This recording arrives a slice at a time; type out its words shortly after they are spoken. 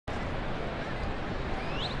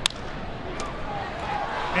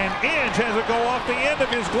And Inge has it go off the end of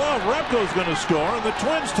his glove. Repko's going to score, and the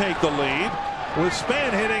Twins take the lead with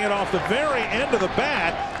Span hitting it off the very end of the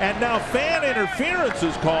bat. And now fan interference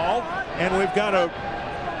is called, and we've got a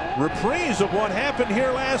reprise of what happened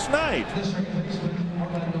here last night.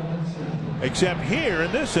 Except here,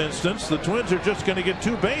 in this instance, the Twins are just going to get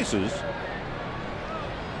 2 bases.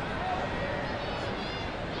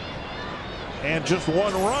 And just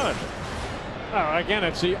 1 run. Again,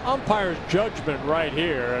 it's the umpire's judgment right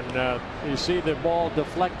here, and you see the ball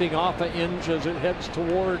deflecting off an Inge as it heads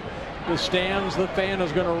toward the stands. The fan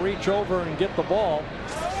is going to reach over and get the ball,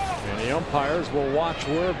 and the umpires will watch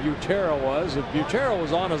where Butera was. If Butera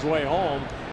was on his way home,